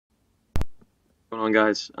What's going on,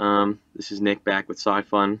 guys? This is Nick back with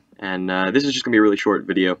Sci-Fun, and this is just going to be a really short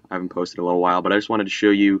video. I haven't posted in a little while, but I just wanted to show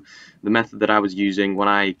you the method that I was using when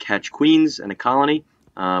I catch queens in a colony,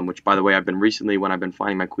 which, by the way, when I've been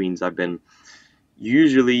finding my queens, I've been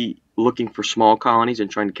usually looking for small colonies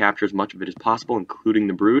and trying to capture as much of it as possible, including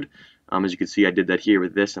the brood. As you can see, I did that here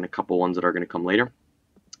with this and a couple ones that are going to come later.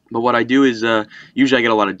 But what I do is usually I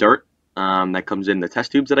get a lot of dirt that comes in the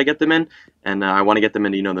test tubes that I get them in, and I want to get them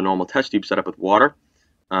into the normal test tube setup with water.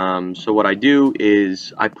 So what I do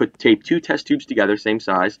is I tape two test tubes together, same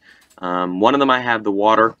size. One of them I have the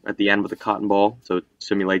water at the end with a cotton ball, so it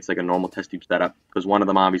simulates like a normal test tube setup, because one of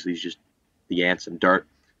them obviously is just the ants and dirt,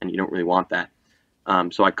 and you don't really want that.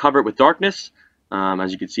 So I cover it with darkness.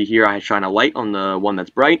 As you can see here, I shine a light on the one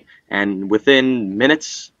that's bright, and within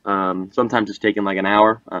minutes, sometimes it's taken like an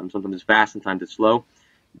hour, sometimes it's fast, sometimes it's slow,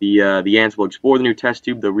 the ants will explore the new test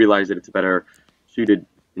tube. They'll realize that it's a better suited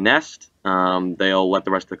nest. They'll let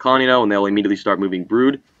the rest of the colony know, and they'll immediately start moving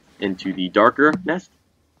brood into the darker nest.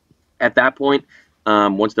 At that point,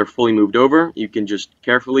 once they're fully moved over, you can just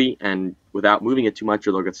carefully and without moving it too much,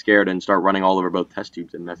 or they'll get scared and start running all over both test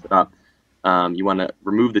tubes and mess it up. You want to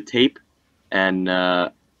remove the tape and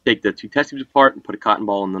take the two test tubes apart and put a cotton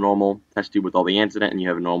ball in the normal test tube with all the ants in it, and you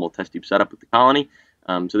have a normal test tube setup with the colony.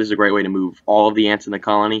 So this is a great way to move all of the ants in the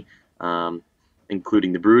colony,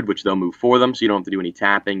 including the brood, which they'll move for them, so you don't have to do any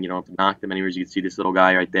tapping, you don't have to knock them anywhere. As you can see, this little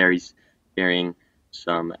guy right there, he's carrying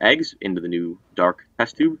some eggs into the new dark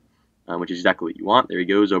test tube, which is exactly what you want. There he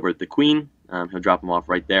goes over at the queen. He'll drop them off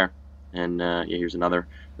right there, and yeah, here's another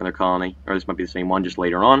colony, or this might be the same one, just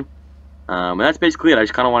later on. And that's basically it. I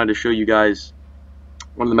just kind of wanted to show you guys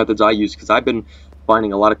one of the methods I use, because I've been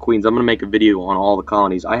finding a lot of queens. I'm going to make a video on all the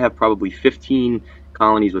colonies. I have probably 15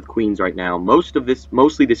 colonies with queens right now.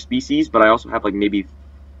 Mostly this species, but I also have like maybe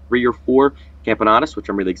 3 or 4 campanatus, which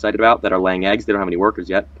I'm really excited about, that are laying eggs. They don't have any workers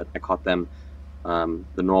yet, but I caught them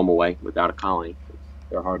the normal way without a colony.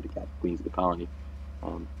 They're hard to catch, queens of the colony,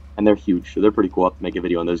 and they're huge, so they're pretty cool. I'll have to make a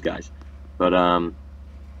video on those guys. But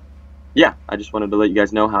yeah, I just wanted to let you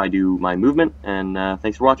guys know how I do my movement, and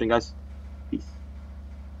thanks for watching, guys.